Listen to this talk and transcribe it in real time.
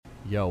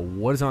Yo,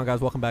 what is on, guys?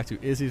 Welcome back to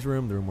Izzy's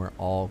Room, the room where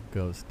all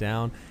goes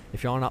down.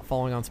 If y'all are not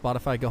following on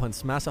Spotify, go ahead and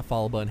smash that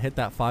follow button, hit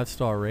that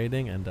 5-star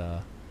rating, and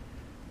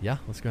yeah,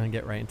 let's go ahead and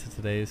get right into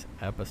today's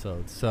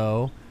episode.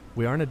 So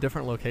we are in a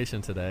different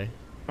location today.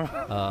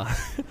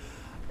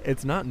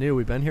 It's not new.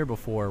 We've been here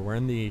before. We're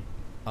in the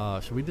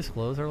should we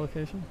disclose our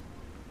location?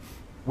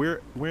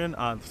 We're in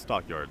the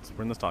stockyards.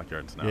 We're in the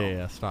stockyards now.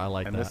 Yeah, I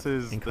like and that.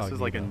 And this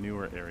is like a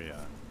newer area.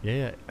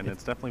 Yeah. And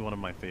it's definitely one of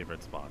my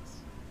favorite spots.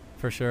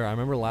 For sure. I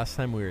remember last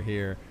time we were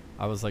here,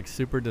 I was like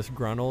super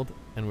disgruntled,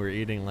 and we were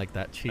eating like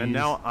that cheese. And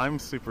now I'm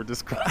super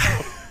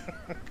disgruntled.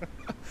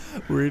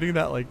 We're eating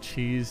that like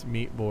cheese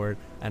meat board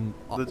and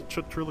the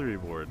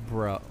charcuterie board.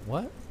 Bro,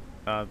 what?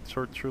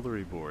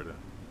 Charcuterie board.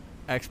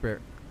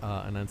 Expert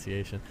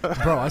enunciation.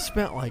 Bro, I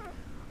spent like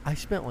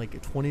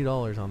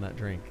 $20 on that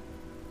drink.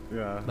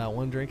 Yeah. That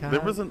one drink I There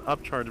had? was an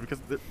upcharge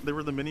because there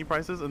were the mini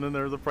prices, and then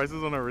there were the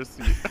prices on our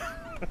receipt.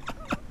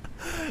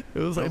 It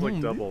was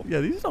like double. Yeah,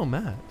 these don't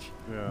match.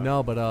 Yeah.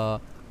 No,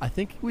 but I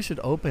think we should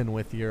open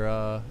with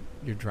your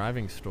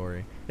driving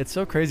story. It's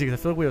so crazy because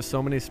I feel like we have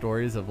so many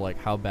stories of like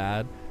how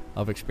bad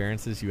of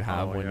experiences you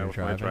have when you're with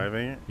driving. my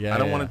driving. Yeah, I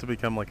don't want it to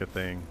become like a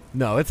thing.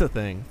 No, it's a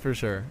thing for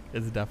sure.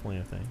 It's definitely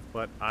a thing.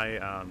 But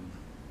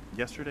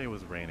yesterday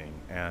was raining,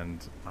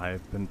 and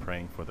I've been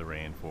praying for the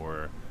rain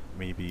for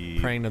maybe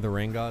praying to the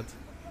rain gods.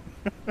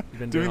 You've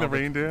been doing the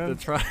rain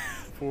dance.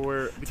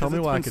 Because Tell me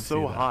why I could so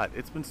see that. hot.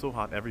 It's been so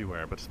hot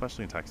everywhere, but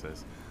especially in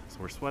Texas. So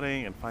we're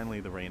sweating, and finally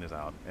the rain is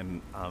out.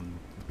 And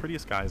the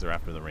prettiest skies are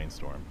after the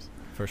rainstorms.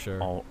 For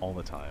sure. All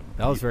the time.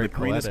 That was very the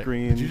greenest poetic.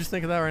 greens. Did you just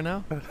think of that right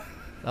now?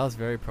 That was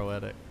very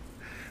poetic.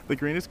 The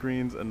greenest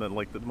greens and then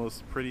like the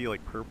most pretty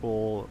like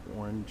purple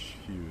orange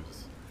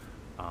hues.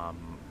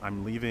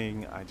 I'm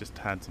leaving. I just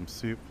had some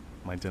soup.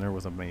 My dinner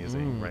was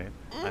amazing, right?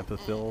 I'm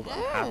fulfilled.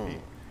 I'm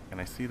happy. And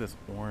I see this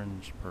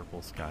orange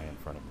purple sky in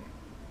front of me.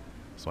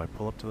 So I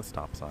pull up to the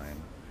stop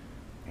sign,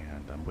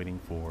 and I'm waiting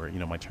for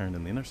my turn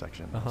in the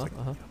intersection. I was like,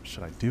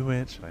 should I do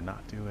it? Should I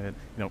not do it?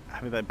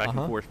 Having that back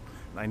and forth.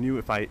 And I knew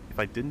if I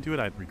didn't do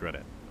it, I'd regret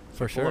it.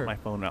 So I pull up my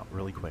phone out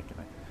really quick,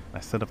 and I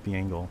set up the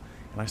angle,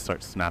 and I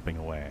start snapping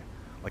away.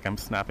 Like I'm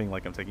snapping,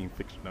 like I'm taking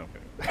pictures. No,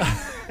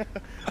 okay.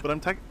 But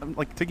I'm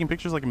like taking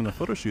pictures like I'm in a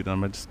photo shoot, and I'm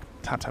gonna just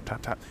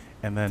tap,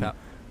 and then Tap.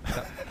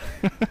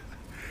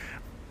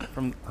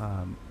 from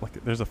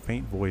like there's a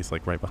faint voice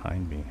like right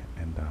behind me,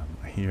 and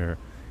I hear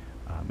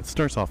it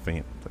starts off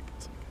faint. It's like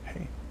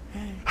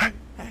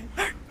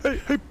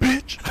hey,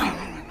 bitch!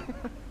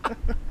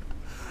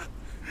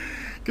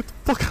 Get the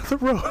fuck out of the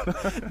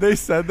road. They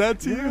said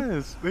that to you?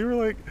 Yes, they were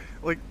like,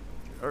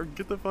 or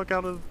get the fuck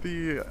out of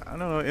the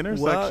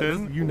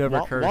intersection. Well, you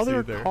never curse while there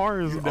either. are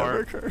cars. You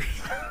never curse.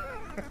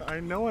 I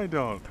know I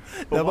don't.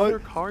 But while there are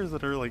cars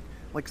that are like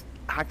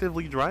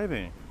actively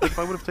driving, like if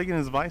I would have taken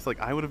his advice,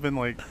 like I would have been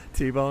like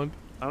T-boned.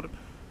 I would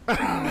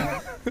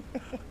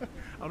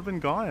have been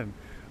gone.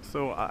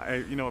 So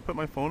I put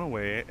my phone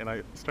away and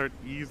I start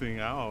easing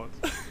out.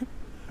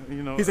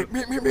 He's like,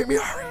 me, hurry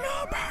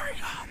up.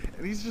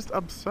 And he's just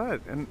upset,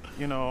 and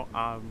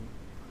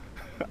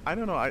I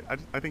don't know.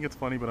 I think it's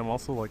funny, but I'm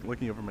also like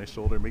looking over my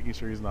shoulder, making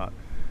sure he's not,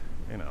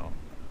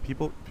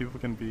 people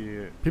can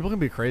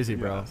be crazy,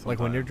 bro. Yeah, like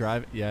when you're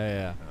driving.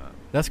 Yeah.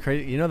 That's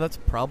crazy. That's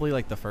probably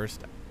like the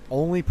first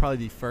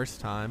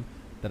time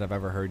that I've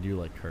ever heard you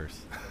like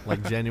curse,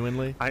 like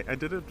genuinely. I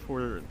did it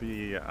for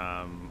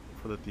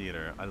the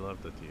theater. I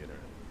love the theater.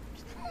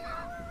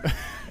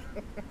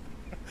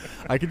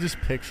 I could just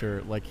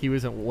picture like he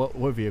was in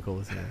what vehicle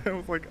was he in? It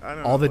was like I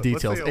don't all know. the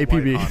details. Let's say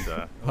APB. A white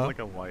Honda. It was like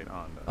a white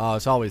Honda. Oh,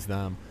 it's always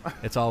them.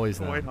 It's always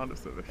them. White Honda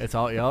Civic. It's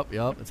all yep.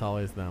 It's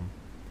always them.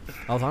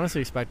 I was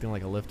honestly expecting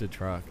like a lifted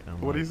truck.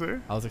 And What do you say?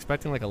 I was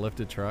expecting like a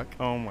lifted truck.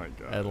 Oh my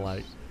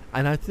god.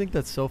 And I think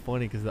that's so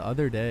funny because the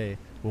other day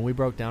when we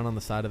broke down on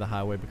the side of the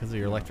highway because of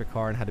your electric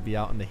car and had to be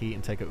out in the heat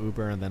and take an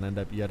Uber and then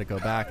you had to go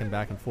back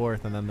and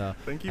forth and then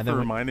Thank you for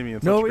reminding me.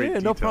 No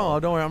problem.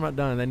 Don't worry, I'm not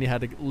done. And then you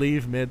had to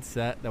leave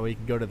mid-set. That way you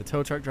can go to the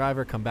tow truck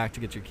driver, come back to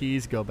get your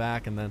keys, go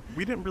back, and then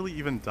we didn't really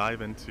even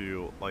dive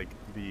into like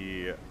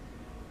the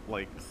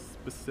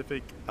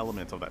specific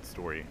elements of that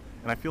story.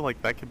 And I feel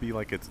like that could be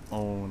like its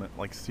own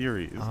like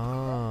series.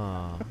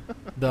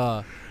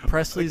 The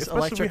Presley's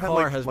electric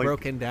car has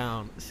broken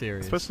down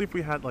series. Especially if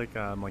we had like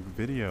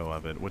video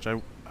of it, which I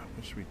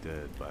wish we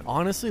did. But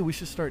honestly, we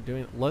should start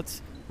doing it.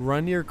 Let's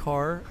run your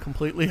car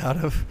completely out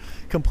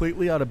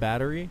of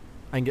battery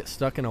and get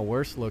stuck in a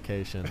worse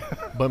location,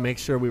 but make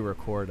sure we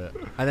record it.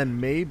 And then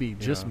maybe,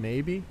 just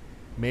maybe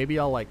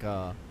I'll like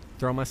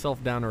throw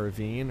myself down a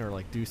ravine or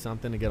like do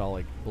something to get all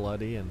like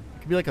bloody, and it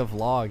could be like a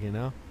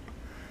vlog,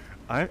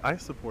 I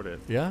support it.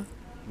 Yeah?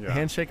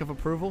 Handshake of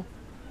approval?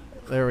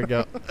 There we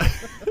go.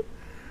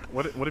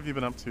 What have you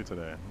been up to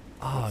today?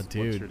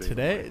 Dude,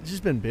 today it's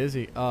just been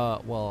busy.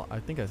 Well,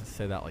 I think I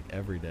say that like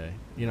every day.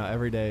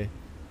 Every day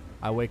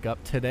I wake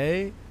up.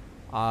 Today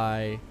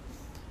I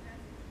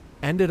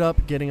ended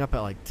up getting up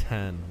at like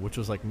 10, which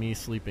was like me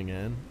sleeping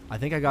in. I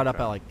think I got up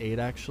at like 8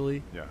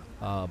 actually. Yeah.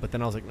 But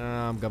then I was like,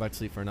 nah, I'm going back to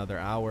sleep for another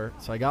hour.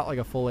 So I got like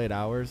a full 8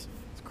 hours.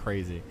 It's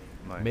crazy.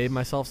 Nice. Made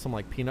myself some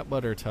like peanut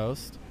butter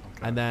toast,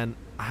 and then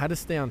I had to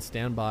stay on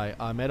standby.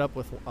 I met up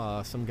with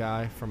some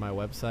guy from my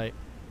website.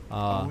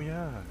 Oh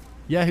yeah.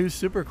 Yeah, he was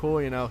super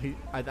cool. You know,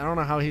 I don't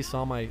know how he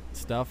saw my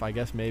stuff. I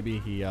guess maybe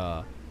he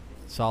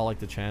saw like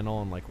the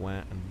channel and like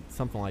went and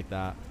something like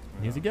that.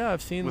 And he's like, yeah,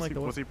 I've seen like.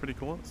 Was he pretty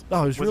cool?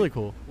 Oh, he was really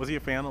cool. Was he a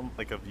fan of,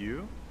 like of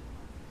you?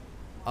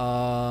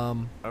 Or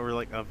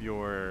like of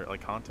your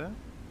like content?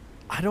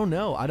 I don't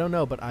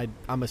know, but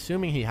I'm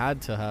assuming he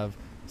had to have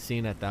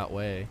seen it that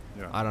way.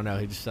 Yeah. I don't know.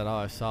 He just said, "Oh,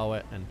 I saw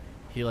it," and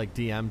he like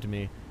DM'd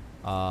me,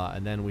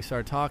 and then we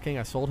started talking.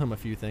 I sold him a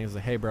few things.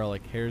 Like, hey, bro,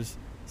 like here's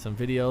some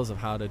videos of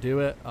how to do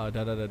it.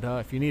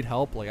 If you need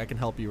help, like I can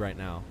help you right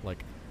now.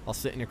 Like I'll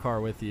sit in your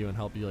car with you and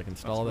help you like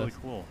install this.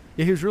 That's really cool.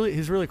 Yeah, he's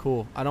really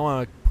cool. I don't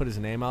want to put his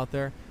name out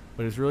there,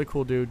 but he's really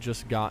cool dude.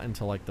 Just got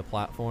into like the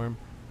platform,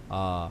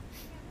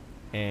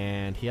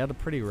 and he had a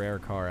pretty rare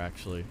car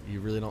actually.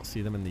 You really don't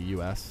see them in the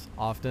U.S.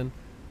 often.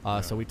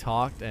 So we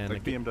talked and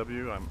like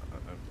BMW. I'm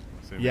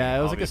assuming. Yeah,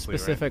 it was like a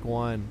specific right?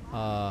 one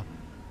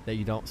that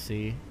you don't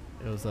see.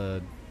 It was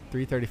a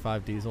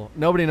 335 diesel.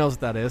 Nobody knows what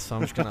that is, so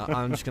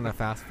I'm just gonna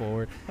fast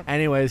forward.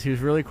 Anyways, he was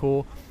really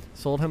cool.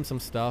 Sold him some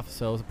stuff,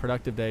 so it was a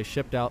productive day.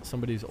 Shipped out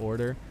somebody's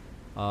order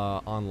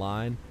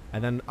online,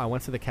 and then I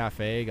went to the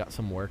cafe, got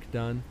some work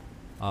done.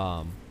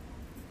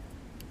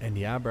 And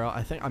yeah, bro,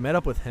 I think I met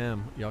up with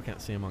him. Y'all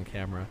can't see him on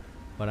camera,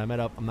 but I met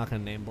up. I'm not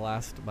gonna name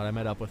blast, but I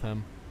met up with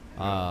him,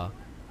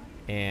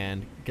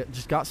 and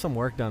just got some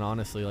work done.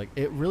 Honestly, like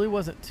it really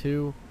wasn't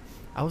too.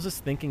 I was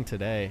just thinking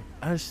today.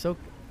 I was so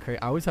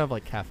crazy. I always have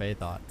like cafe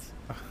thoughts.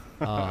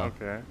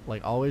 Okay.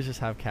 Like always just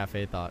have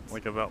cafe thoughts.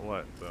 Like about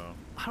what though?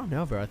 I don't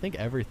know, bro. I think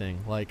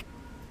everything. Like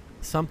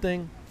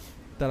something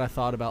that I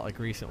thought about like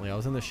recently. I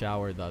was in the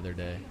shower the other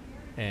day,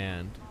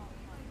 and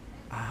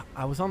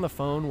I was on the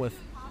phone with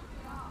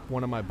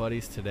one of my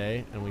buddies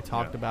today, and we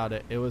talked about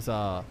it. It was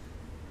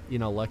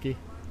Lucky.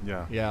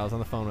 Yeah. Yeah, I was on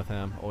the phone with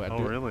him.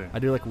 Really? I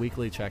do like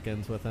weekly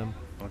check-ins with him.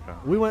 Okay.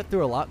 We went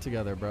through a lot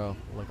together, bro.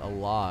 Like a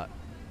lot.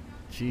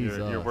 Jesus.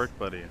 Your work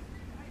buddy.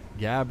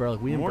 Yeah, bro.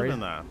 Like we more embraced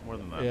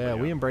than that. Yeah,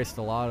 we embraced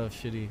a lot of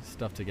shitty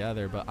stuff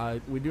together. But I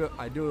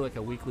do like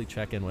a weekly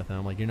check-in with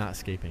him. Like you're not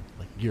escaping.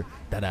 Like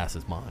that ass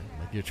is mine.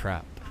 Like you're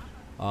trapped.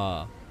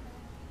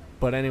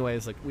 But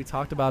anyways, like we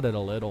talked about it a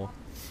little,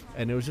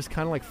 and it was just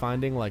kind of like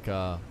finding like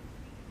a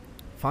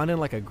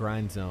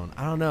grind zone.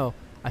 I don't know.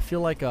 I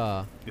feel like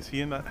is he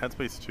in that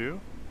headspace too?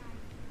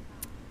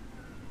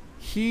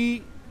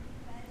 He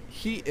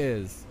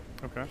is.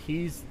 Okay.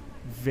 He's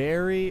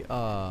very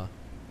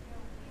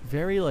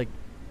like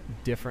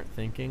different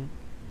thinking.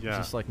 Yeah.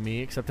 Just like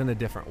me, except in a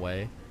different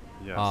way.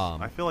 Yes.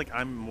 I feel like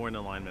I'm more in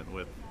alignment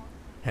with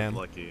him.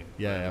 Lucky.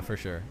 Yeah, for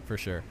sure.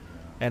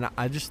 And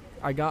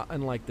I got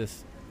in like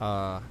this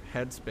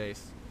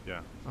headspace.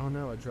 Yeah. Oh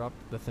no, I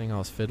dropped the thing I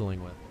was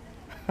fiddling with.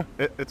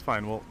 It's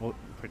fine. We'll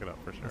pick it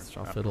up for sure.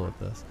 I'll fiddle with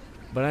this.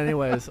 But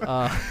anyways,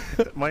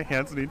 my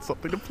hands need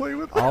something to play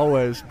with.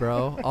 Always,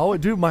 bro.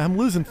 Always, dude. I'm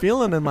losing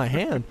feeling in my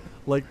hand.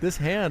 Like this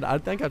hand, I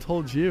think I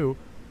told you,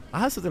 I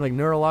have something like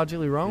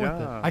neurologically wrong with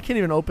it. I can't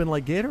even open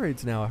like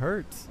Gatorades now. It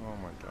hurts. Oh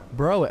my god,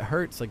 bro, it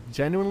hurts. Like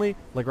genuinely.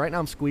 Like right now,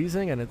 I'm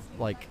squeezing and it's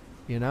like,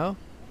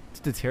 it's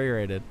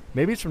deteriorated.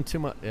 Maybe it's from too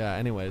much. Yeah.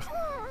 Anyways,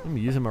 I'm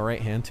using my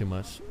right hand too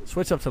much.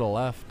 Switch up to the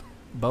left.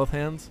 Both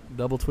hands,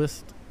 double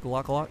twist,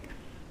 glock.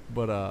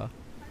 But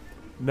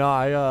no,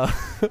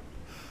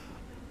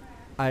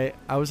 I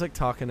was like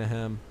talking to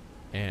him,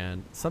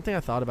 and something I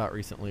thought about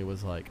recently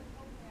was like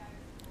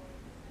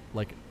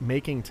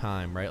making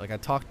time, right? Like I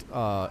talked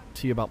to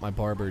you about my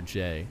barber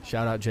Jay.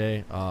 Shout out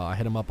Jay. I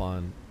hit him up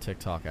on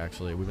TikTok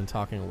actually. We've been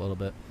talking a little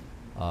bit.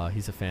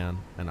 He's a fan,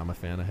 and I'm a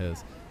fan of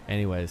his.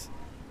 Anyways,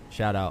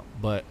 shout out.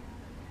 But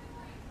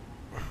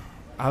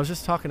I was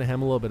just talking to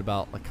him a little bit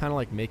about like kind of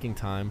like making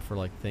time for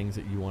like things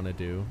that you want to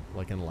do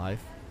like in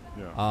life.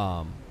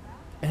 Yeah.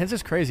 And it's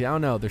just crazy. I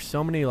don't know. There's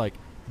so many like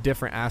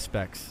different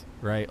aspects,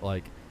 right?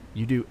 Like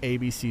you do A,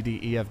 B, C, D,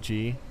 E, F,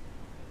 G.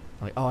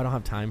 Like, oh, I don't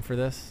have time for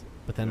this.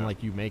 But then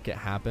like you make it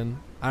happen.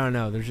 I don't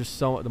know. There's just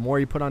the more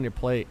you put on your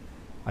plate,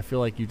 I feel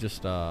like you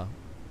just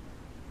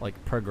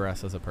like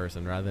progress as a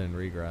person rather than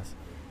regress.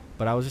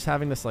 But I was just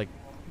having this like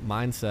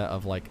mindset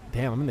of like,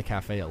 damn, I'm in the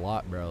cafe a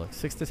lot, bro. Like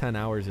 6 to 10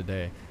 hours a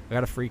day. I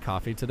got a free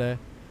coffee today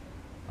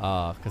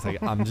because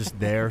I'm just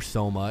there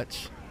so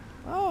much.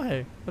 Oh,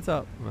 hey, what's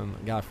up? And I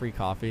got a free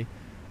coffee.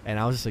 And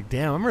I was just like,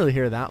 damn, I'm really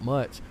here that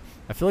much.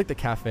 I feel like the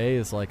cafe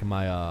is like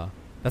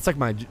that's like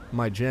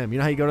my gym. You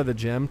know how you go to the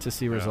gym to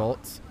see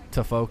results,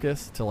 to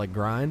focus, to like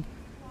grind?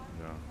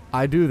 Yeah.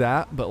 I do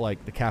that, but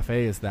like the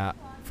cafe is that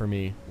for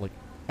me, like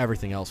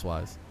everything else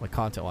wise, like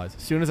content wise.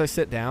 As soon as I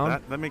sit down.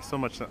 That makes so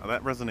much sense.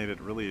 That resonated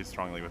really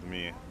strongly with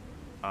me.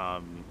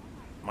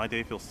 My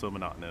day feels so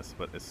monotonous,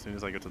 but as soon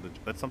as I go to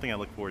that's something I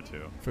look forward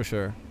to. For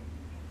sure.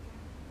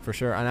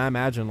 And I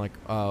imagine like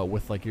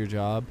with like your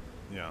job,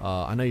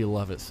 I know you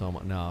love it so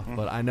much. No,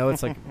 but I know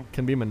it's like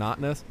can be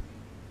monotonous.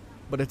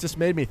 But it just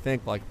made me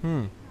think like,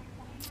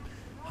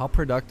 how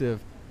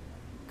productive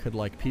could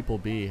like people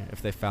be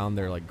if they found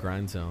their like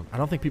grind zone? I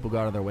don't think people go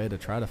out of their way to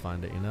try to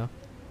find it,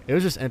 it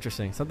was just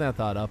interesting, something I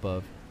thought up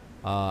of.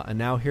 And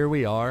now here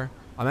we are.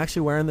 I'm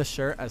actually wearing this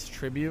shirt as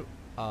tribute.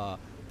 The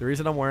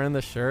reason I'm wearing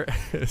this shirt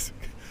is,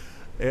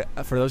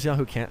 for those of y'all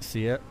who can't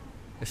see it,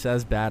 it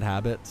says Bad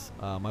Habits.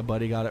 My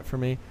buddy got it for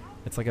me.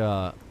 It's like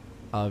a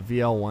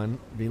VL1,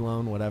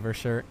 VLone, whatever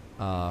shirt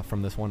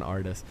from this one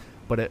artist.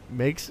 But it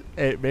makes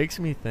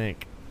me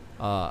think.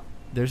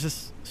 There's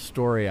this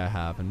story I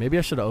have, and maybe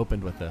I should have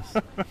opened with this.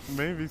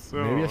 Maybe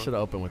so. Maybe I should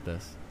have opened with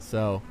this.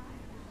 So,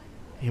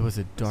 it was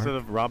a dark... Instead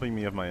of robbing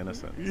me of my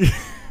innocence.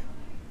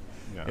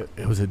 Yeah.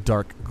 It was a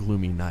dark,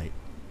 gloomy night,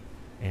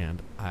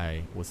 and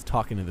I was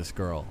talking to this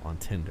girl on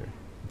Tinder.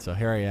 And so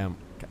here I am.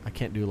 I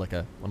can't do like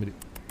a... Let me do...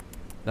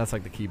 That's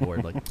like the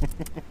keyboard. Like,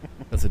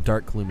 that's a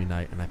dark, gloomy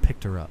night, and I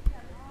picked her up,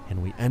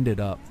 and we ended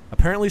up...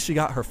 Apparently, she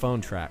got her phone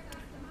tracked.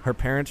 Her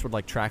parents would,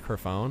 like, track her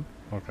phone.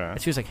 Okay.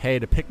 And she was like, hey,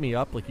 to pick me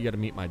up, like, you got to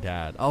meet my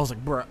dad. I was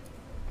like, bruh.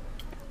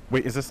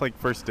 Wait, is this like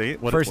first date?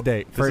 First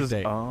date.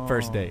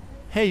 First date.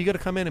 Hey, you got to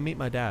come in and meet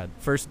my dad.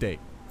 First date.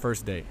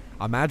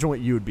 Imagine what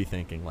you would be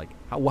thinking. Like,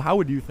 how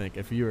would you think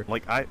if you were...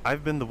 Like,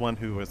 I've been the one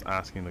who was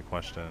asking the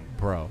question.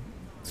 Bro,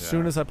 as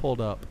soon as I pulled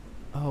up,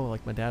 oh,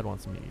 like, my dad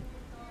wants to meet you.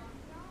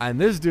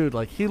 And this dude,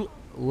 like, he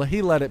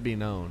let it be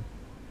known.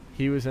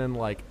 He was in,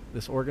 like,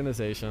 this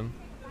organization,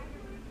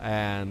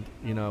 and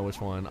you know which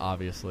one,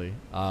 obviously.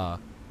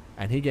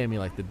 And he gave me,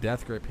 like, the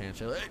death grip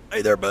handshake. Like,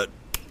 hey there, bud.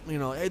 You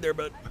know, hey there,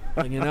 bud.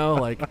 Like, you know,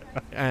 like,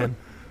 and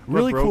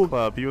really bro cool.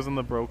 Club. He was in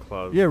the bro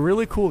club. Yeah,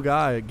 really cool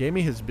guy. Gave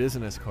me his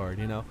business card,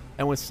 you know.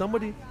 And when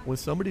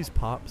somebody's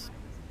pops,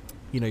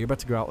 you know, you're about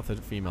to go out with a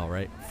female,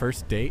 right?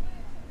 First date,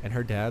 and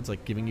her dad's,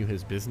 like, giving you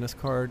his business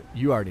card,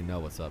 you already know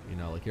what's up, you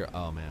know. Like,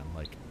 oh, man,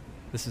 like,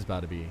 this is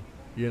about to be,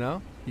 you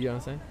know? You know what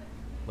I'm saying?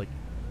 Like...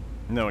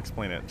 No,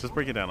 explain it. Just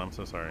break it down. I'm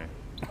so sorry.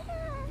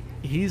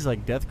 He's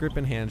like death grip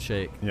and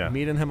handshake. Yeah.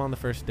 Meeting him on the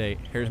first date.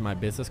 Here's my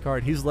business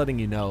card. He's letting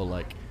you know,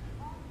 like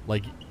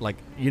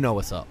you know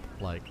what's up.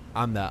 Like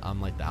I'm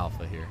like the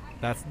alpha here.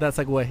 That's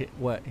like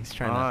what he's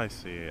trying to. I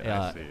see.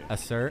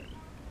 Assert.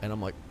 And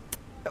I'm like,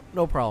 yep,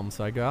 no problem.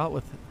 So I go out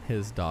with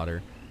his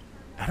daughter.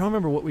 I don't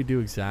remember what we do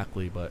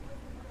exactly, but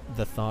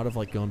the thought of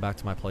like going back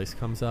to my place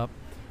comes up,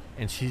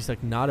 and she's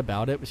like not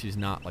about it, but she's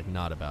not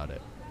about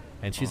it.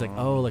 And she's like,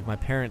 oh, like my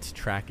parents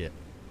track it.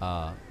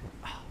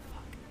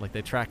 Like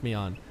they track me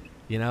on.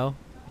 You know,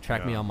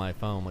 track me on my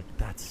phone. Like,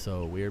 that's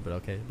so weird, but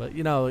okay. But,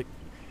 you know, like,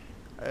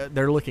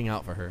 they're looking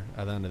out for her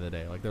at the end of the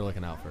day. Like, they're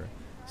looking out for her.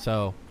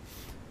 So,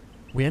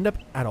 we end up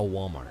at a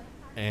Walmart.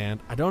 And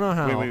I don't know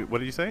how. Wait, what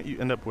did you say? You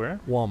end up where?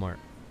 Walmart.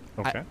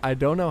 Okay. I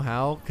don't know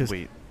how, because...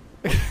 Wait.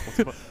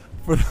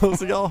 For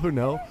those of y'all who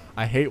know,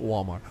 I hate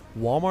Walmart.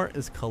 Walmart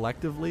is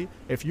collectively,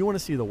 if you want to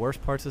see the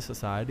worst parts of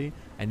society,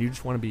 and you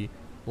just want to be,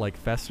 like,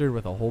 festered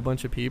with a whole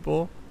bunch of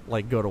people,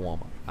 like, go to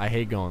Walmart. I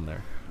hate going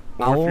there.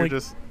 Or if you're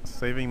just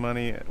saving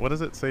money, what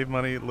is it? Save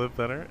money, live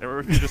better. Or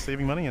if you're just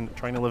saving money and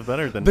trying to live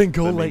better, then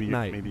go late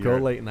night. Maybe go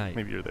late night.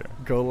 Maybe you're there.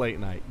 Go late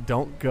night.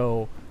 Don't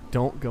go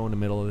in the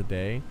middle of the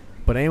day.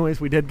 But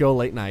anyways, we did go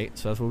late night,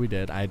 so that's what we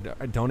did. I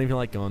don't even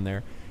like going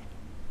there.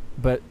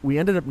 But we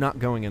ended up not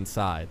going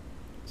inside,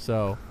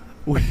 so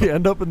we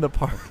end up in the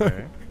park.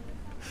 Okay.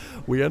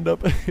 We end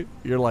up.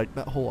 You're like,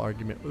 that whole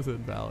argument was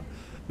invalid.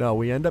 No,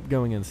 we end up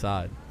going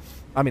inside.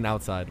 I mean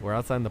outside. We're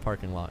outside in the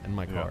parking lot in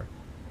my car.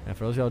 And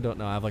for those of y'all who don't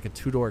know, I have like a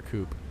 2-door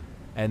coupe.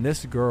 And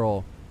this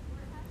girl...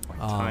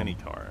 tiny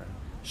car.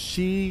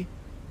 She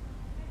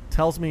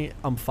tells me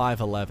I'm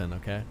 5'11",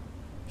 okay?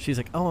 She's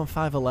like, oh, I'm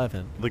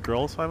 5'11". The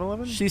girl's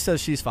 5'11"? She says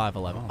she's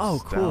 5'11".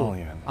 Oh, cool.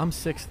 Stallion. I'm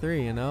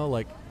 6'3", you know?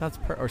 Like, that's...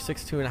 or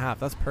 6'2.5".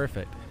 That's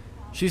perfect.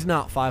 She's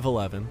not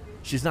 5'11".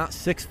 She's not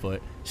 6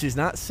 foot. She's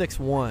not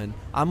 6'1".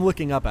 I'm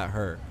looking up at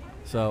her.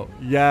 So,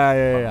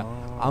 yeah.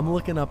 Oh. I'm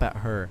looking up at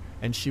her.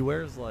 And she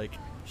wears, like...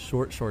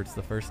 short shorts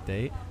the first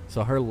date,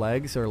 so her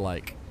legs are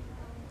like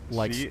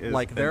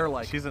they're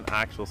like she's an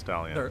actual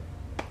stallion. They're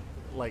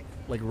like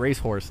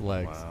racehorse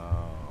legs.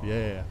 Wow.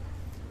 Yeah.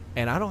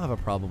 And I don't have a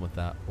problem with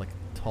that. Like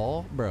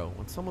tall, bro.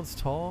 When someone's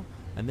tall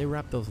and they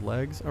wrap those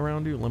legs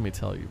around you, let me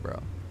tell you, bro,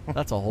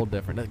 that's a whole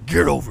different.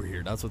 Get over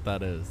here. That's what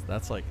that is.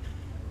 That's like,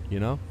 you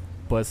know.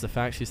 But it's the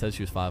fact she said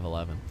she was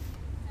 5'11".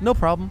 No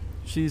problem.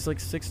 She's like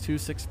 6'2",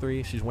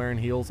 6'3". She's wearing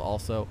heels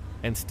also,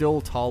 and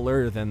still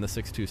taller than the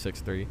 6'2",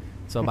 6'3".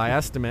 So by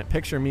estimate,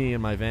 picture me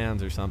in my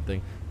Vans or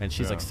something, and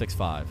she's like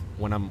 6'5"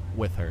 when I'm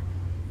with her.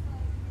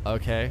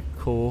 Okay,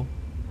 cool.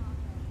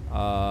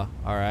 All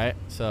right.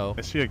 So.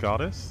 Is she a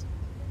goddess?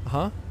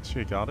 Huh? Is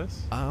she a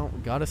goddess?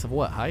 Goddess of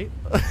what? Height?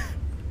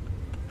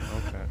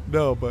 Okay.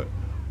 No, but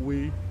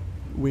we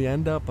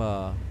end up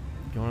going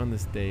on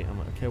this date. I'm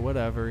like, okay,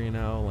 whatever, you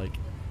know, like,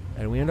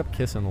 and we end up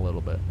kissing a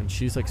little bit, and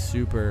she's like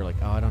super like,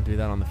 oh, I don't do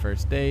that on the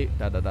first date.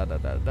 Da da da da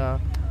da da.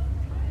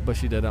 But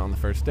she did it on the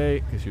first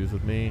date because she was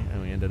with me,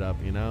 and we ended up,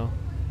 you know,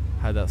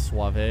 had that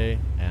suave,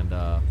 and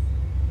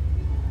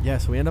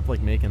so we end up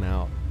like making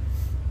out.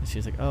 And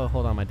she's like, oh,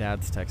 hold on, my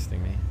dad's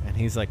texting me, and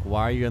he's like,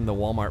 why are you in the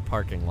Walmart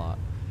parking lot?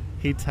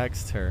 He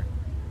texts her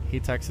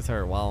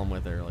while I'm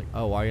with her, like,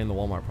 oh, why are you in the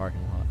Walmart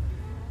parking lot?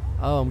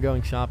 Oh, I'm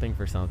going shopping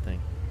for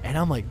something. And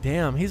I'm like,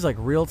 damn, he's like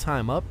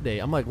real-time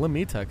update. I'm like, let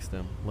me text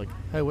him. Like,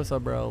 hey, what's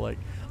up, bro? Like,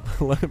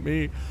 let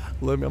me,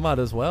 I might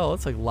as well.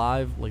 It's like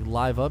live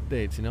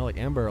updates, you know, like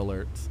Amber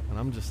Alerts. And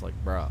I'm just like,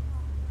 bro,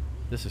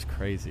 this is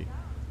crazy.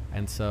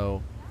 And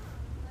so,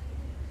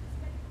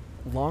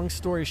 long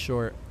story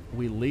short,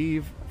 we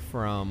leave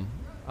from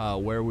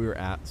where we were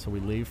at. So we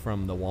leave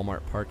from the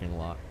Walmart parking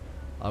lot.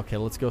 Okay,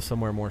 let's go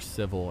somewhere more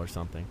civil or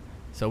something.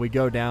 So we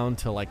go down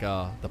to like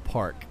the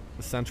park,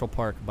 the Central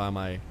Park by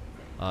my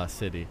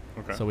city.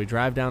 Okay. So we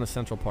drive down to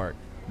Central Park.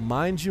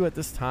 Mind you, at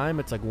this time,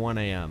 it's like 1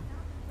 a.m.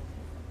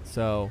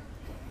 So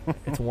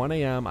it's 1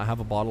 a.m. I have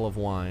a bottle of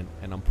wine,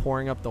 and I'm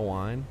pouring up the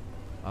wine.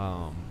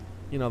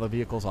 You know, the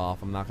vehicle's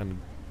off. I'm not going to...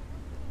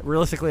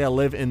 Realistically, I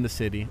live in the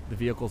city. The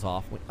vehicle's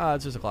off. Like,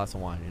 it's just a glass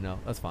of wine, you know.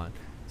 That's fine.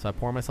 So I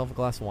pour myself a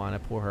glass of wine. I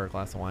pour her a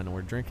glass of wine, and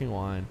we're drinking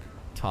wine,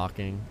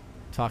 talking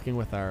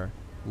with our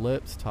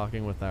lips,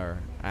 talking with our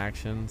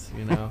actions,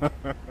 you know.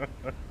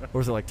 Or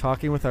was it like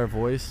talking with our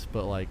voice,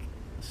 but like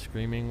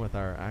screaming with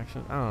our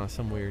action? I don't know,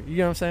 some weird... You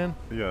know what I'm saying?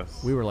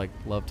 Yes. We were like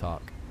love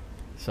talk.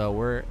 So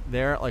we're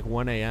there at like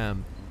 1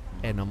 a.m.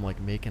 and I'm like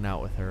making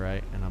out with her,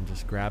 right? And I'm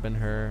just grabbing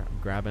her. I'm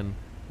grabbing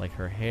like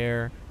her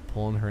hair,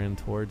 pulling her in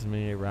towards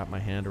me, wrap my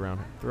hand around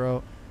her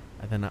throat,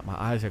 and then my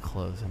eyes are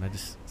closed and I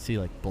just see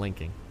like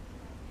blinking.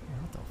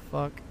 What the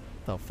fuck?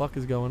 What the fuck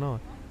is going on?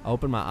 I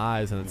open my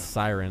eyes and it's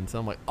sirens.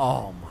 I'm like,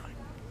 oh my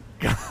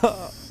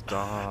god.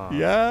 Stop.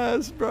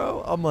 Yes,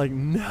 bro. I'm like,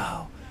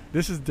 no.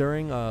 This is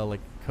during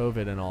like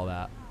COVID and all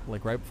that.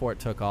 Like right before it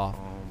took off.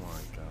 Oh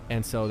my god.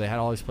 And so they had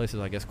all these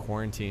places, I guess,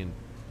 quarantined.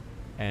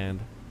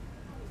 And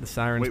the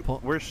sirens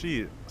Wait, where's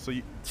she?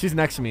 She's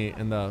next to me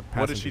in the passenger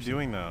What is she seat,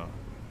 doing now?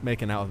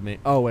 making out with me.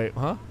 Oh, wait,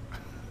 huh?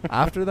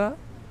 After that?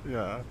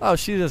 Yeah. Oh,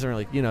 she doesn't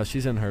really, you know,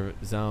 she's in her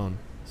zone,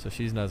 so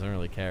she doesn't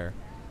really care.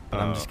 But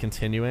I'm just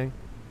continuing.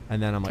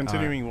 And then I'm like,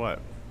 continuing what?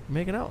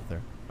 Making out with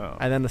her. Oh.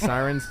 And then the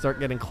sirens start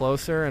getting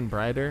closer and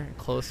brighter,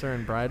 closer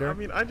and brighter. I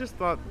mean, I just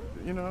thought,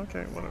 you know,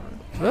 okay, whatever.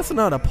 That's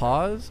not a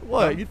pause.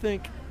 What? You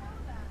think,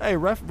 hey,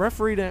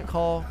 referee didn't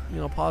call, you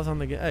know, pause on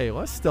the game. Hey,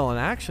 well, it's still in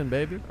action,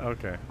 baby.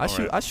 Okay. I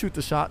shoot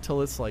the shot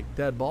till it's like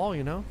dead ball,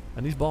 you know?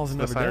 And these balls are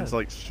never The sirens dead.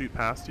 like shoot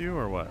past you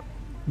or what?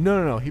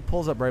 No. He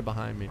pulls up right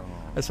behind me.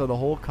 Oh. And so the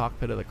whole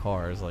cockpit of the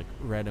car is like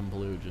red and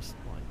blue, just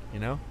like, you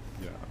know?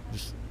 Yeah.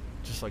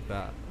 Just like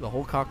that. The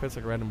whole cockpit's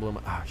like red and blue. I'm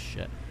like, ah,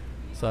 shit.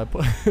 So I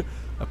put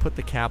I put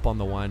the cap on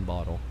the wine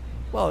bottle.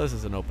 Well, this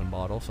is an open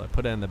bottle, so I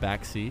put it in the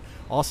back seat.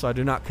 Also, I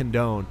do not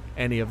condone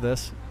any of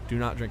this. Do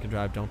not drink and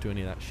drive. Don't do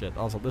any of that shit.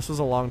 Also, this was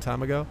a long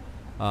time ago.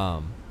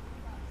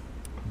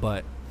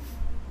 But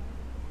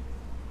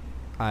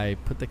I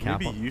put the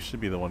cap on. Maybe you should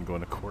be the one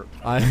going to court.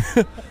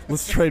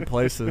 Let's trade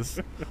places.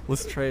 We'll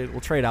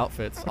trade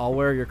outfits. I'll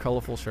wear your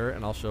colorful shirt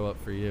and I'll show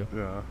up for you.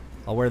 Yeah.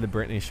 I'll wear the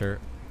Britney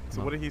shirt.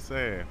 So what did he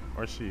say?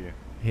 Or she?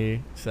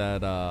 He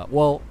said, I'll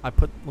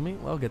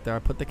get there. I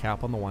put the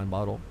cap on the wine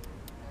bottle.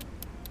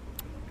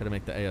 Gotta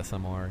make the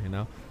ASMR, you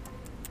know?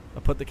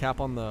 I put the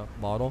cap on the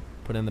bottle,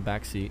 put it in the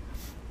back seat,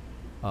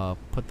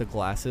 put the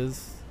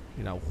glasses,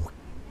 you know,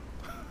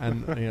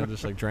 and, you know,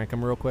 just like drank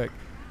them real quick,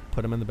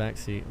 put them in the back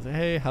seat. I was like,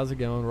 hey, how's it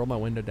going? Roll my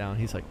window down.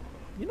 He's like,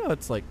 you know,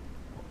 it's like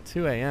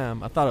 2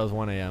 a.m. I thought it was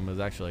 1 a.m. It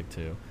was actually like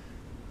 2.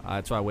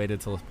 That's why I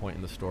waited till this point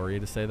in the story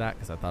to say that,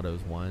 because I thought it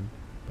was 1.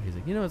 But he's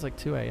like, you know, it's like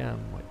 2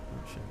 a.m. I'm like,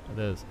 oh, shit,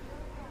 it is.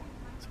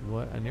 So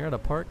what? And you're at a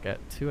park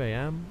at 2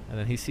 a.m.? And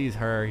then he sees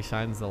her. He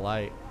shines the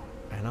light.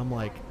 And I'm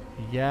like,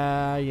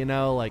 yeah, you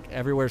know, like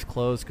everywhere's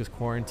closed because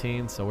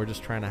quarantine. So we're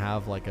just trying to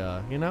have like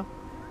a, you know,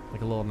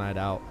 like a little night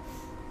out.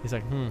 He's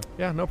like,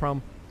 yeah, no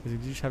problem. He's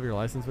like, did you just have your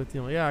license with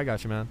you? I'm like, yeah, I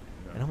got you, man.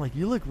 And I'm like,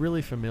 you look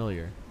really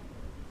familiar.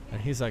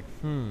 And he's like,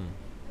 you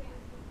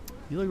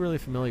look really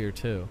familiar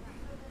too.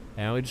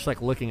 And we just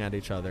like looking at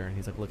each other. And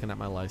he's like looking at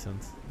my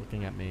license,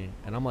 looking at me.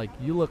 And I'm like,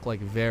 you look like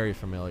very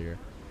familiar.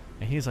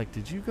 And he's like,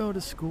 did you go to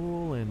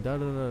school and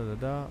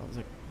da-da-da-da-da? I was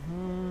like,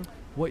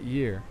 what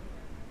year?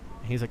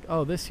 And he's like,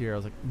 oh, this year. I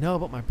was like, no,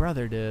 but my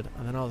brother did.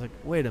 And then I was like,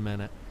 wait a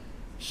minute.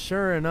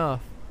 Sure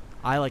enough,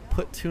 I like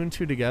put 2 and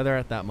 2 together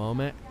at that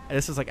moment. And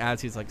this is like as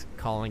he's like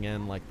calling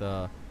in like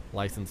the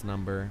license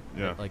number,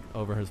 like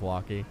over his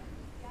walkie.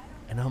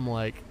 And I'm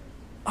like,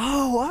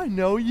 oh, I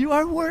know you.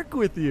 I work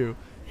with you.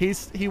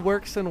 He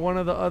works in one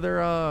of the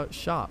other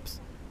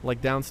shops,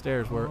 like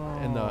downstairs.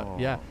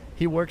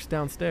 He works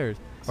downstairs.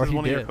 So he's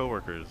one of your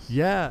coworkers.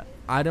 Yeah,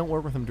 I don't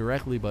work with him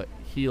directly, but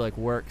he like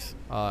works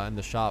in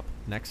the shop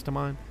next to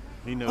mine.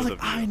 He knows I was of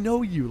like, you. I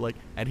know you, like,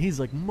 and he's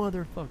like,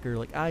 motherfucker,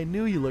 like, I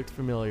knew you looked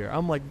familiar.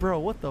 I'm like, bro,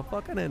 what the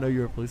fuck? I didn't know you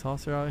were a police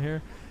officer out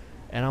here.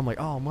 And I'm like,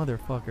 oh,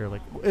 motherfucker,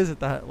 like,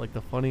 isn't that like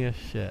the funniest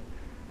shit?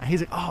 And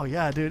he's like, oh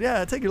yeah, dude,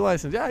 yeah, take your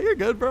license, yeah, you're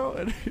good, bro.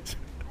 And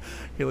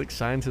he like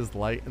shines his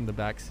light in the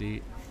back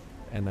seat,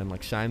 and then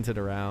like shines it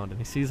around, and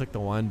he sees like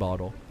the wine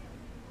bottle.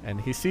 And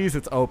he sees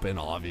it's open,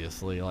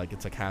 obviously, like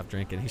it's like half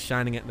drink, and he's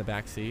shining it in the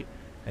back seat.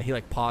 And he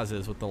like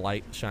pauses with the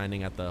light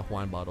shining at the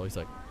wine bottle. He's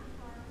like,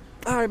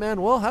 all right,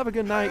 man, well, have a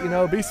good night, you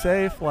know, be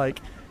safe, like,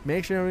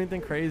 make sure you don't do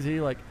anything crazy,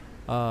 like,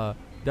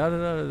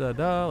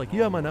 da-da-da-da-da-da, like,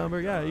 you have my number,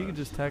 yeah, you can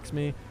just text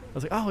me. I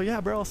was like, oh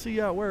yeah, bro, I'll see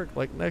you at work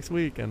like next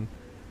week. And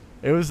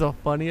it was the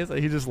funniest.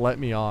 He just let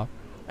me off,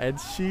 and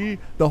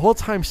the whole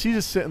time she's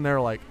just sitting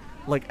there like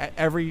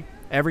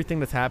everything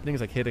that's happening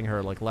is like hitting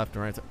her like left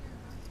and right. It's like,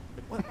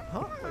 what?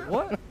 Huh? Like,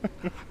 what?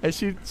 And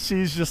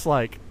she's just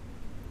like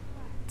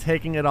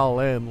taking it all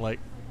in, like,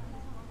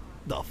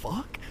 the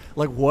fuck?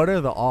 Like, what are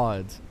the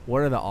odds?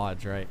 What are the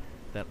odds, right?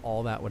 That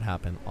all that would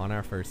happen on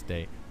our first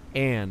date,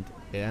 and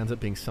it ends up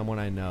being someone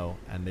I know,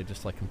 and they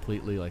just like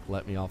completely like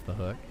let me off the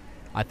hook.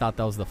 I thought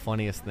that was the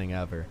funniest thing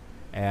ever.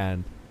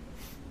 And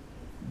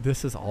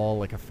this is all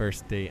like a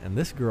first date, and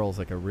this girl's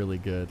like a really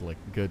good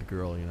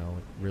girl, you know,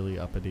 like really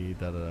uppity,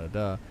 da da da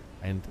da.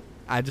 And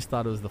I just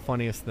thought it was the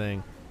funniest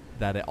thing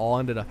that it all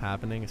ended up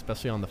happening,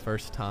 especially on the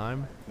first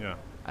time. Yeah.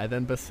 And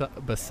then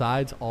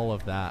besides all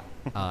of that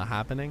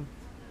happening,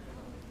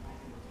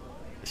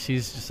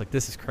 she's just like,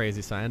 this is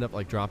crazy. So I end up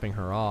like dropping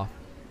her off,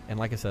 and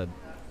like I said,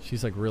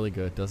 she's like really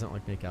good, doesn't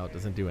like make out,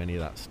 doesn't do any of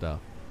that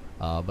stuff,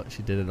 but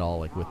she did it all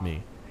like with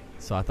me.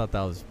 So I thought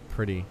that was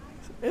pretty.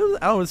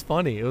 It was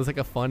funny. It was like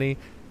a funny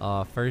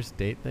first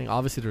date thing.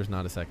 Obviously, there's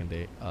not a second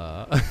date.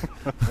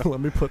 Let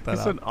me put that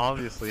out. Said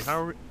obviously.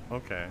 How are we?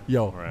 Okay.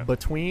 Yo, right.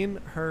 Between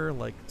her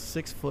like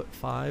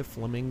 6'5"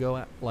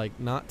 flamingo, like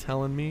not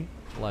telling me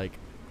like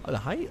the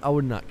height, I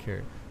would not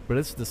care. But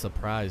it's the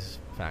surprise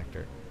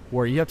factor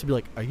where you have to be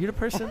like, are you the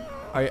person?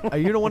 are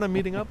you the one I'm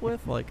meeting up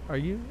with? Like, are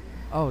you?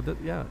 Oh,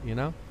 yeah, you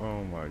know.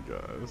 Oh my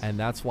gosh. And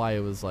that's why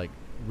it was like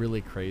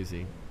really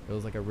crazy. It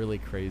was like a really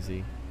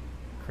crazy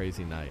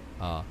night.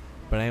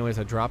 But anyways,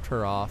 I dropped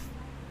her off,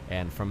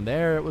 and from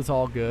there it was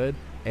all good.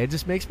 It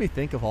just makes me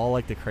think of all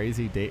like the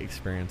crazy date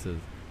experiences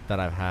that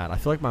I've had. I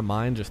feel like my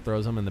mind just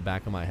throws them in the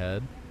back of my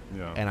head,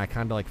 and I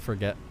kind of like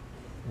forget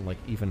like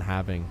even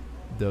having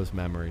those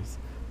memories.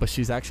 But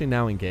she's actually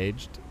now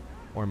engaged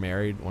or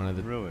married. One of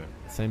the really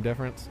same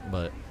difference,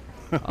 but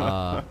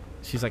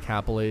she's like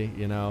happily,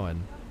 you know.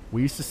 And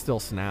we used to still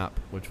snap,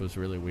 which was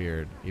really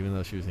weird, even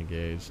though she was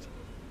engaged.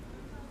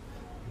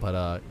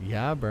 But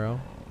yeah,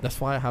 bro. That's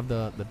why I have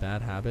the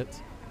Bad Habits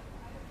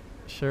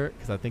shirt,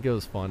 because I think it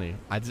was funny.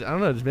 I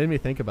don't know. It just made me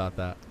think about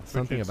that. It's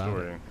something about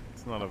story. it.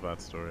 It's not a bad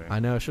story. I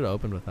know. I should have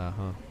opened with that,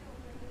 huh?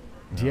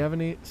 Yeah. Do you have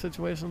any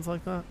situations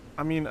like that?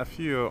 I mean, a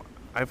few.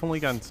 I've only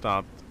gotten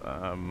stopped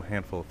a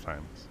handful of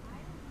times.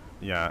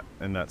 Yeah,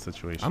 in that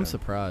situation. I'm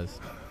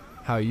surprised.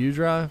 How you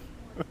drive?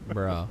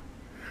 Bro.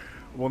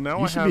 Well, now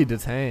you should be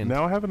detained.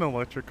 Now I have an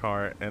electric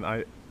car, and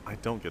I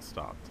don't get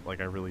stopped.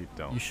 Like, I really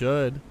don't. You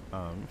should.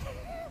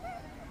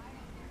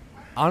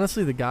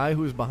 Honestly, the guy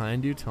who was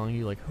behind you telling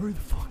you, like, hurry the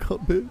fuck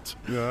up, bitch.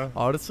 Yeah.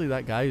 Honestly,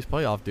 that guy, he's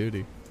probably off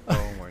duty.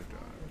 Oh, my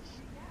gosh.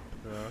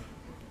 Yeah.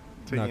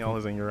 Taking all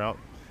his anger out.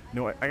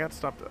 No, I got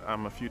stopped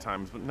a few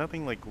times, but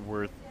nothing, like,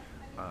 worth,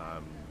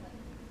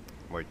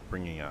 like,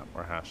 bringing up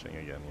or hashing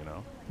again, you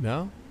know?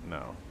 No?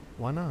 No.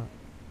 Why not?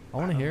 I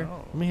want to hear.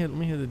 Let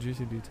me hear the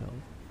juicy details.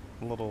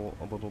 A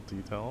little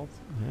detailed.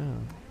 Yeah.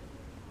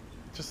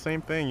 Just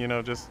same thing, you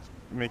know, just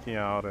making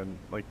out and,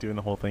 like, doing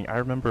the whole thing. I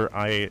remember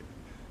I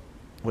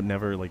would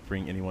never like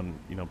bring anyone,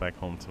 you know, back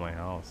home to my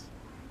house.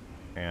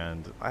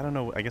 And I don't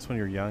know, I guess when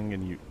you're young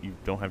and you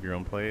don't have your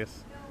own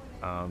place,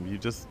 you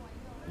just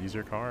use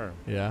your car.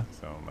 Yeah.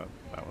 So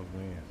that was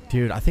me.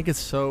 Dude, I think it's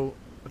so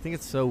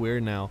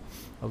weird now.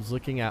 I was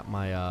looking at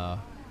my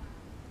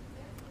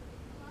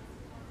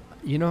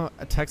you know,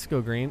 Text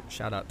Go Green.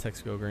 Shout out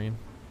Text Go Green.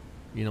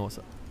 You know what's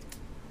up.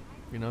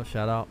 You know,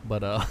 shout out.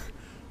 But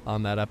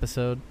on that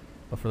episode,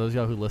 but for those of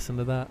y'all who listen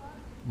to that,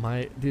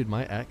 my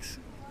ex,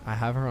 I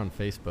have her on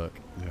Facebook.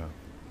 Yeah.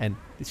 And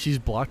she's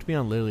blocked me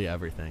on literally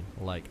everything.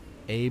 Like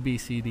A, B,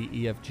 C, D,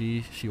 E, F,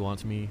 G. She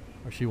wants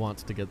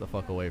to get the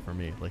fuck away from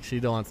me. Like, she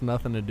wants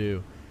nothing to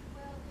do.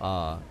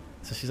 So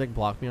she's like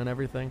blocked me on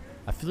everything.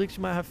 I feel like she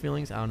might have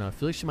feelings. I don't know. I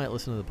feel like she might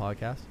listen to the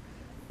podcast.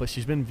 But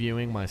she's been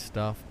viewing my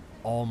stuff,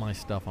 all my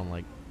stuff on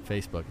like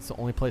Facebook. It's the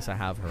only place I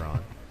have her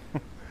on.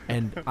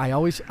 And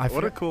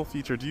what a cool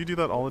feature. Do you do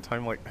that all the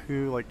time? Like,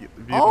 who, like,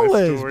 views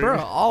always, my story? bro,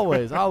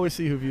 always. I always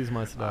see who views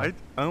my stuff.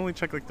 I only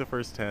check, like, the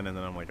first 10, and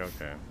then I'm like,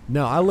 okay.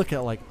 No, I look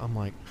at, like, I'm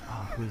like,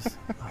 oh, who's...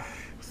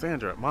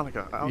 Sandra,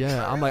 Monica.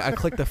 Yeah, I'm like, I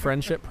click the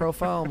friendship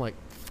profile. I'm like,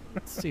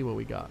 let's see what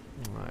we got.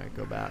 All right,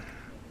 go back.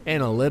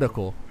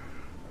 Analytical.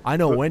 I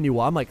know when you...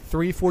 I'm like,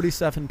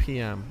 3:47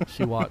 p.m.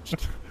 She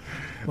watched...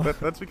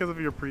 That's because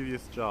of your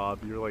previous job.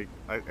 You're like,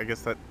 I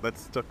guess that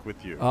stuck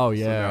with you. Oh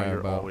yeah, so now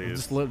you're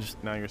always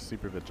just now you're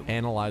super vigilant.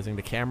 Analyzing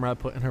the camera I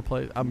put in her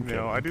place.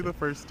 I do the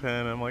first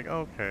 10. I'm like,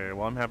 okay,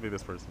 well, I'm happy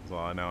this person's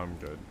on. Now I'm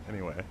good.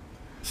 Anyway.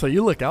 So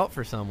you look out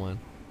for someone.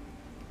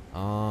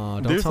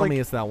 Don't tell me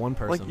it's that one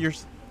person. Like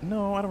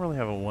no, I don't really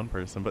have a one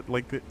person, but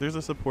like there's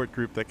a support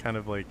group that kind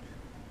of like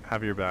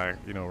have your back,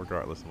 you know,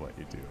 regardless of what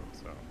you do.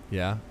 So.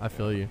 Yeah, I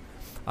feel you.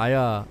 I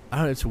don't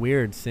know. It's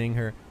weird seeing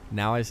her.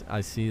 Now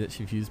I see that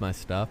she views my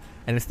stuff,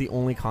 and it's the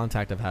only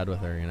contact I've had with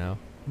her, you know?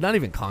 Not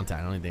even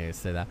contact. I don't even think I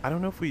say that. I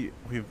don't know if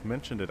we've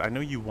mentioned it. I know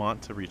you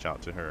want to reach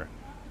out to her.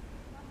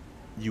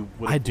 You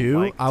would. I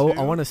do. Like I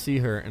want to see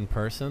her in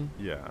person.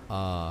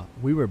 Yeah.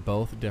 We were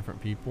both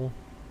different people,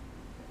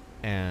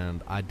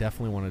 and I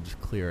definitely want to just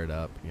clear it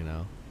up, you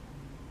know?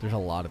 There's a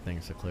lot of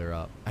things to clear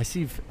up. I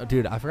see,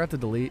 dude, I forgot to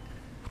delete.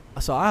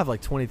 So I have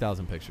like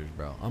 20,000 pictures,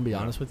 bro. I'm gonna be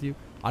honest with you.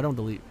 I don't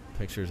delete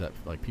pictures that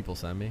like people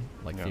send me,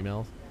 like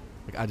females.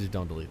 Like I just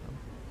don't delete them.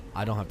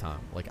 I don't have time.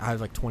 Like I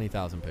have like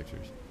 20,000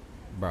 pictures,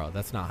 bro.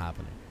 That's not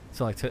happening.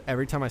 So like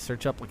every time I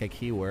search up like a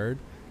keyword,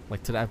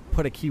 like today I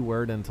put a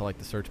keyword into like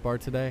the search bar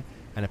today,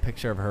 and a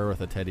picture of her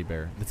with a teddy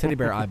bear. The teddy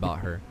bear I bought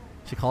her.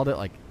 She called it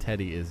like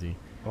Teddy Izzy.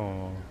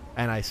 Oh.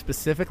 And I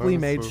specifically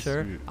made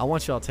sure. Sweet. I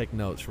want y'all to take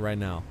notes right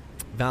now.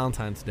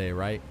 Valentine's Day,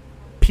 right?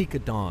 Peak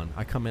of dawn.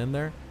 I come in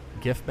there,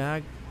 gift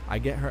bag. I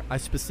get her. I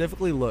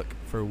specifically look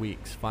for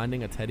weeks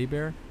finding a teddy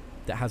bear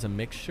that has a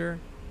mixture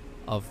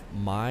of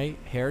my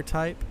hair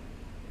type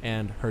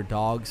and her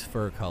dog's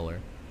fur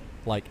color.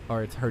 Like,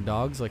 or it's her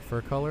dog's like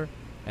fur color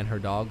and her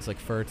dog's like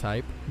fur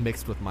type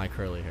mixed with my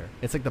curly hair.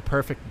 It's like the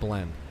perfect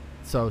blend.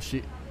 So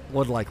she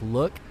would like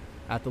look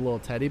at the little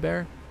teddy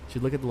bear.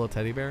 She'd look at the little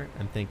teddy bear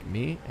and think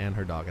me and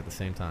her dog at the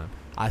same time.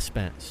 I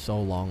spent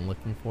so long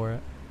looking for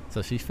it.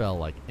 So she fell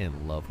like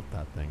in love with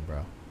that thing,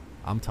 bro.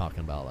 I'm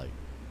talking about like,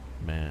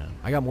 man,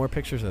 I got more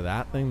pictures of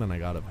that thing than I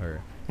got of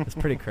her. It's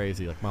pretty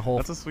crazy. Like my whole.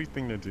 That's a sweet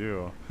thing to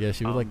do. Yeah,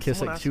 she would like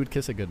kiss it. She would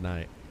kiss it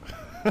goodnight.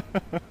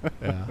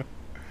 Yeah.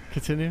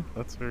 Continue.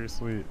 That's very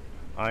sweet.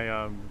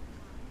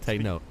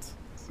 Take notes.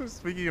 So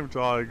speaking of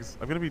dogs,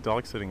 I'm gonna be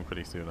dog sitting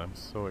pretty soon. I'm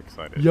so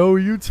excited. Yo,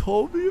 you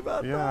told me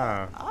about that.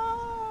 Yeah.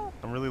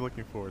 I'm really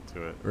looking forward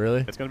to it.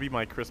 Really? It's gonna be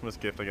my Christmas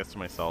gift, I guess, to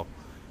myself.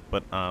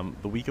 But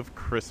the week of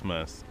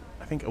Christmas,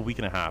 I think a week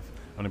and a half,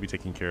 I'm gonna be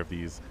taking care of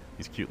these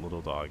cute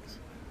little dogs.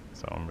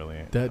 So I'm really.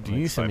 Dad, do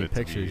you send me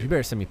pictures? You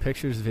better send me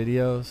pictures,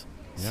 videos,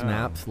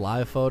 snaps,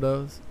 live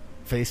photos,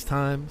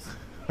 FaceTimes,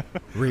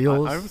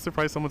 reels. I'm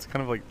surprised someone's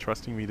kind of like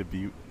trusting me to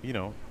be,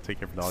 take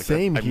care of dogs.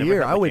 Same I've here.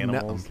 Never had, I would.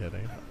 animals. I'm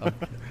kidding. I'm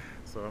kidding.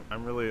 So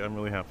I'm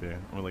really happy.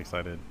 I'm really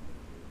excited.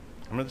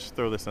 I'm gonna just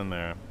throw this in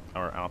there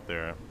or out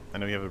there. I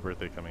know you have a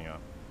birthday coming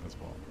up as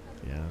well.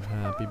 Yeah,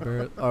 happy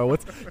birthday. Oh,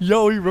 what's?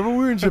 Yo, you remember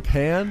we were in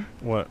Japan?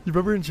 What? You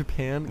remember in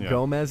Japan,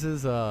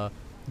 Yeah.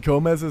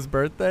 Gomez's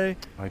birthday?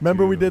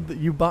 Remember we did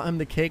you bought him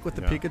the cake with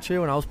the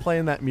Pikachu, and I was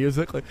playing that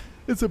music like,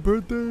 it's a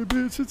birthday,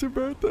 bitch, it's a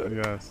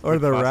birthday. Yes. Or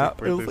the rap.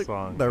 Birthday It was like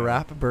song, the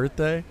rap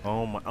birthday.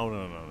 Oh my! Oh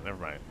no, never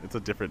mind. It's a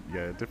different.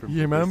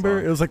 You remember?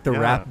 Song. It was like the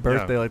rap Yeah.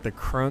 birthday, like the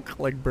crunk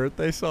like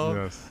birthday song.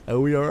 Yes.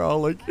 And we are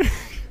all like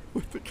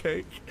with the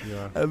cake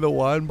Yeah. and the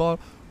wine bottle.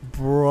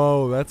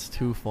 Bro, that's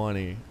too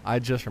funny. I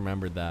just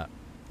remembered that.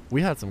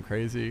 We had some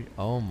crazy.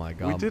 Oh my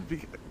god. We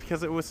did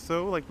because it was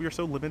so like we were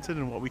so limited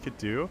in what we could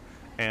do,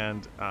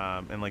 and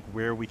like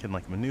where we can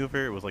like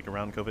maneuver. It was like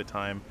around COVID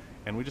time,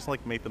 and we just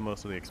like made the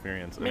most of the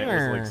experience. And it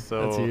was like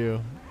so. That's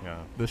you.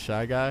 Yeah. The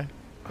shy guy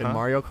in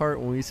Mario Kart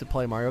when we used to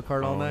play Mario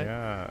Kart all night.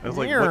 Yeah. It was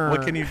like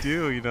what can you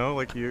do?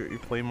 Like you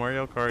play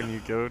Mario Kart and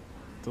you go to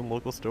the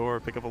local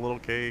store, pick up a little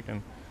cake,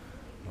 and.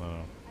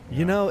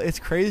 It's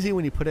crazy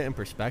when you put it in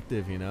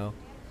perspective.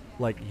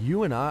 Like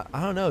you and I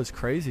don't know, it's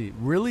crazy.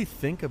 Really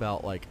think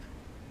about like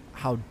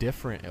how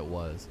different it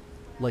was.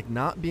 Like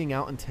not being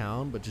out in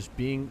town, but just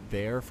being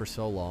there for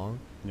so long.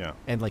 Yeah.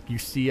 And like you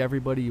see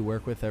everybody you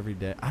work with every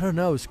day. I don't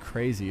know, it was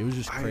crazy. It was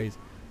just crazy.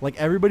 Like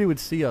everybody would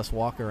see us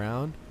walk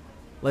around.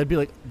 They'd be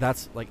like,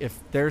 that's like if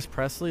there's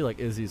Presley, like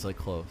Izzy's like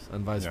close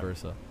and vice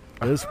versa.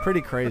 It was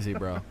pretty crazy,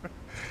 bro.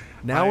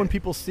 Now when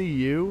people see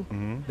you,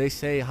 they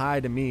say hi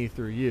to me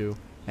through you.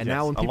 And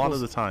now when people a lot of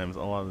the times.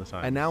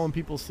 And now when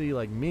people see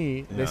like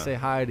me, they say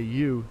hi to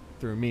you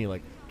through me.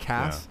 Like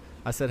Cass,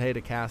 I said hey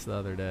to Cass the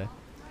other day.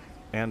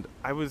 And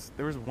there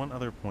was one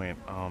other point.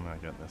 Oh my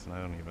goodness, and I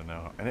don't even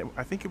know. And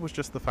I think it was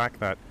just the fact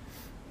that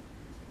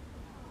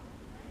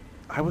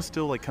I was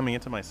still like coming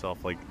into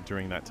myself like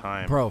during that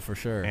time, bro, for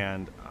sure.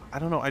 And I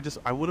don't know.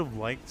 I would have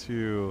liked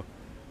to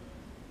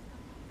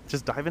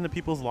just dive into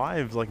people's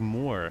lives like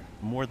more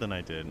than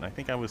I did. And I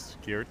think I was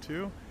scared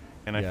to,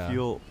 and I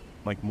feel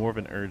like more of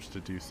an urge to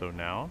do so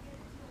now.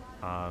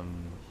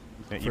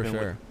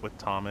 Even with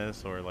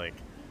Thomas or like.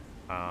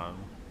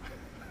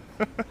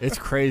 It's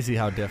crazy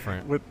how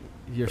different.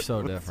 You're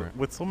so different.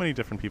 With so many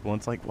different people. And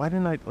it's like, why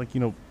didn't I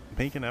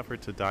make an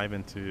effort to dive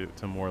into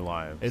more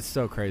lives? It's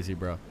so crazy,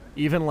 bro.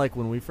 Even like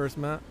when we first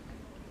met,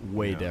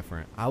 way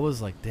different. I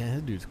was like, damn,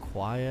 this dude's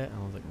quiet. And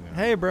I was like,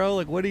 hey, bro,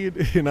 like, what do you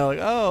do? Like,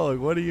 oh,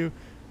 like,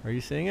 are you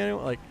seeing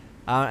anyone? Like,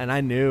 and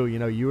I knew,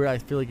 I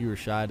feel like you were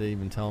shy to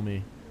even tell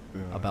me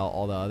about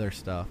all the other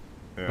stuff.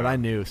 Yeah. But I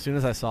knew as soon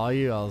as I saw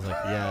you, I was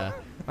like, yeah,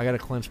 I got to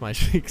clench my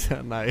cheeks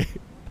at night.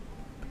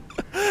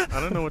 I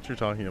don't know what you're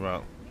talking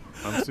about.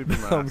 I'm super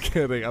masked. I'm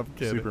kidding.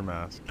 Super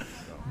masked.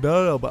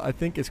 No, but I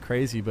think it's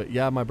crazy. But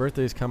yeah, my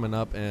birthday is coming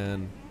up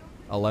in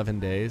 11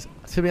 days.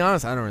 To be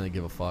honest, I don't really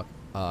give a fuck.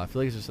 I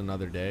feel like it's just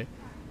another day.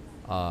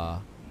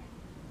 TBH.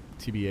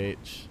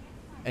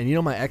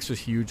 And my ex was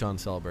huge on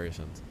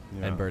celebrations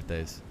and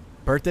birthdays.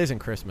 Birthdays and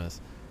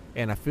Christmas.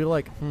 And I feel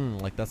like,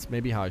 like that's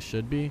maybe how I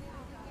should be.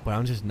 But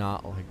I'm just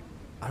not like,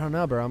 I don't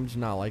know, bro. I'm just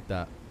not like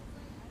that.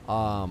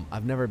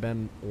 I've never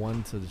been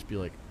one to just be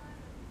like,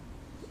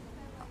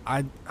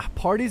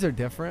 parties are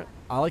different.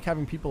 I like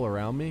having people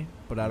around me,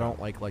 but I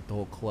don't like the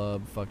whole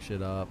club fuck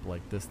shit up,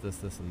 like this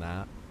and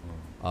that.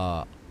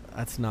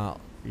 that's not,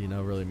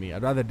 really me.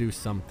 I'd rather do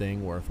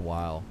something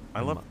worthwhile.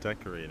 I love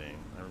decorating.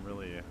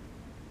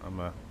 I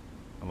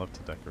love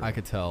to decorate. I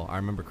could tell. I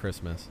remember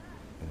Christmas.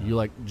 Yeah. You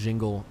like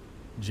jingle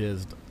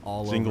jizzed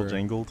all over.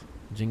 Jingled?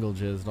 Jingle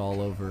jizzed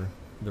all over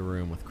the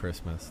room with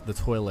Christmas. The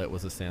toilet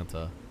was a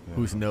Santa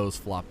whose nose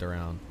flopped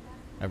around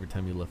every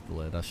time you lift the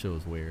lid. That shit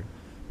was weird.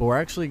 But we're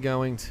actually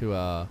going to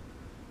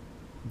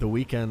the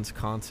Weeknd's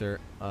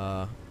concert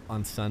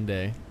on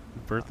Sunday.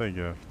 Birthday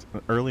gift.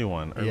 Early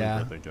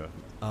birthday gift.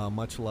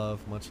 Much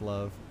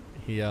love.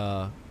 He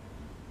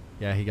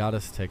he got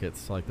us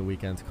tickets to like the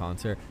Weeknd's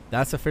concert.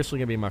 That's officially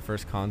gonna be my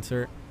first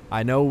concert.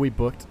 I know we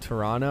booked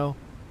Toronto,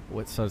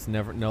 so it's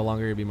no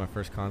longer gonna be my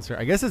first concert.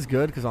 I guess it's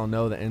good because I'll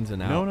know the ins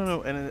and outs.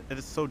 No, and it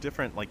is so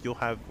different. Like you'll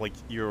have like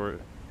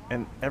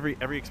and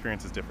every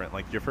experience is different.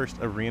 Like your first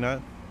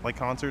arena like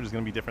concert is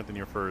gonna be different than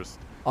your first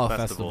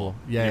festival.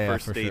 Yeah, your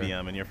first for stadium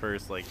sure. And your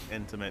first like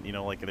intimate.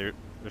 Like they're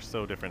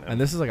so different. And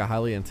this is like a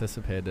highly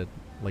anticipated,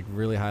 like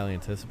really highly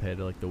anticipated,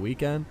 like the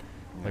Weeknd.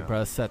 Like, bro,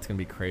 this set's gonna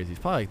be crazy. He's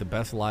probably like the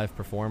best live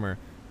performer,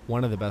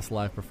 one of the best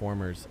live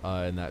performers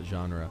in that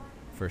genre,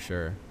 for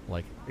sure.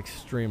 Like,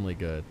 extremely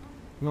good.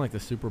 Even like the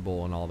Super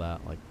Bowl and all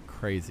that, like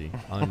crazy,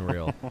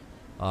 unreal.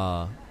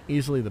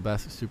 Easily the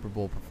best Super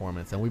Bowl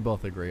performance, and we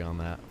both agree on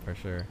that for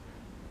sure.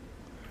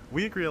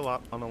 We agree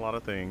on a lot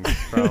of things,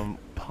 from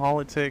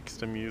politics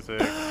to music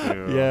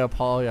to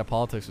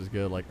politics was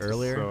good. Like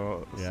earlier,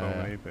 so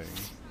many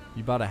things.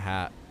 You bought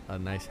a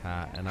nice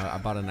hat, and I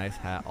bought a nice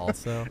hat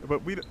also.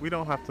 But we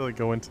don't have to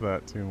go into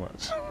that too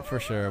much. For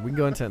sure, we can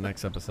go into it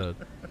next episode.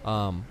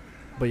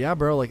 But yeah,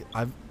 bro, like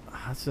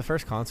that's the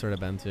first concert I've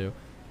been to,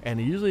 and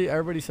usually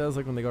everybody says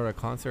like when they go to a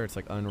concert, it's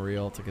like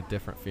unreal. It's like a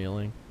different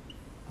feeling.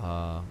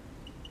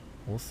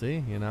 We'll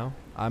see.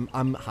 I'm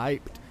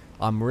hyped.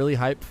 I'm really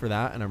hyped for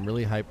that, and I'm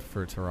really hyped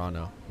for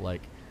Toronto.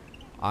 Like,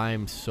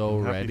 I'm so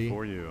I'm happy ready.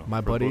 For you,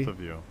 my for buddy, both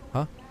of you.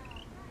 Huh?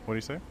 What do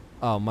you say?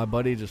 Oh, my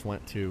buddy just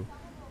went to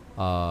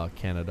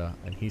Canada,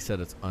 and he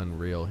said it's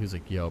unreal. He was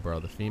like, yo, bro,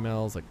 the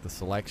females, like the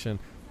selection,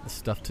 the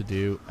stuff to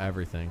do,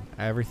 everything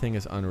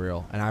is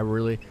unreal. And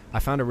I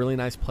found a really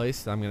nice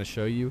place that I'm going to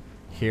show you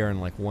here in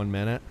like 1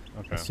 minute,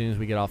 as soon as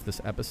we get off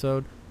this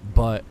episode.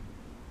 But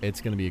it's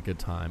going to be a good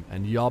time,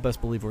 and y'all best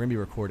believe we're going to be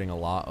recording a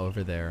lot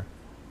over there.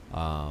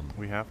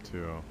 We have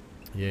to.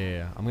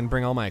 Yeah, I'm going to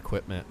bring all my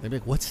equipment. They'd be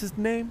like, what's his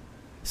name?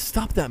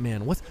 Stop that,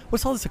 man.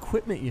 What's all this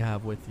equipment you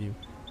have with you?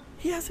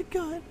 He has a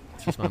gun.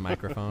 It's just my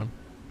microphone.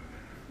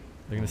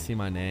 They're going to see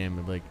my name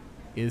and be like,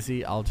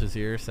 Izzy Al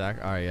Jazeera Sack.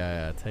 All right,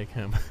 yeah, take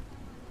him.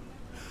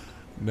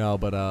 No,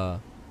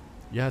 but,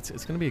 yeah, it's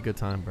going to be a good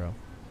time, bro.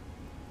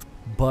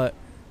 But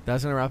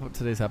that's going to wrap up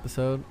today's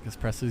episode, because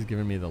Presley's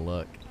giving me the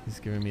look. He's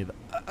giving me the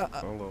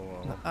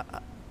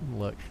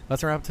look.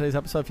 That's a wrap up today's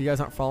episode. If you guys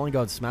aren't following, go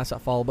ahead and smash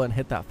that follow button,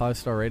 hit that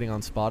 5-star rating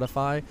on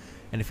Spotify.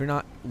 And if you're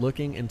not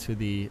looking into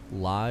the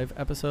live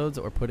episodes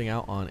that we're putting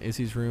out on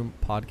Izzy's Room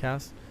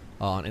podcast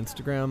on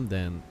Instagram,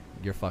 then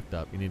you're fucked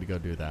up. You need to go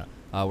do that.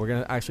 We're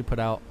going to actually put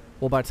out,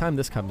 well, by the time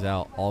this comes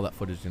out, all that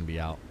footage is going to be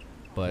out.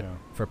 But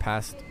for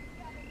past,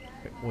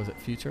 was it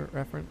future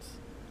reference?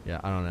 Yeah,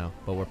 I don't know.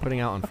 But we're putting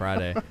out on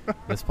Friday.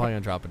 This is probably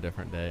going to drop a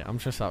different day. I'm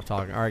just going to stop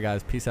talking. All right,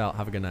 guys. Peace out.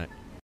 Have a good night.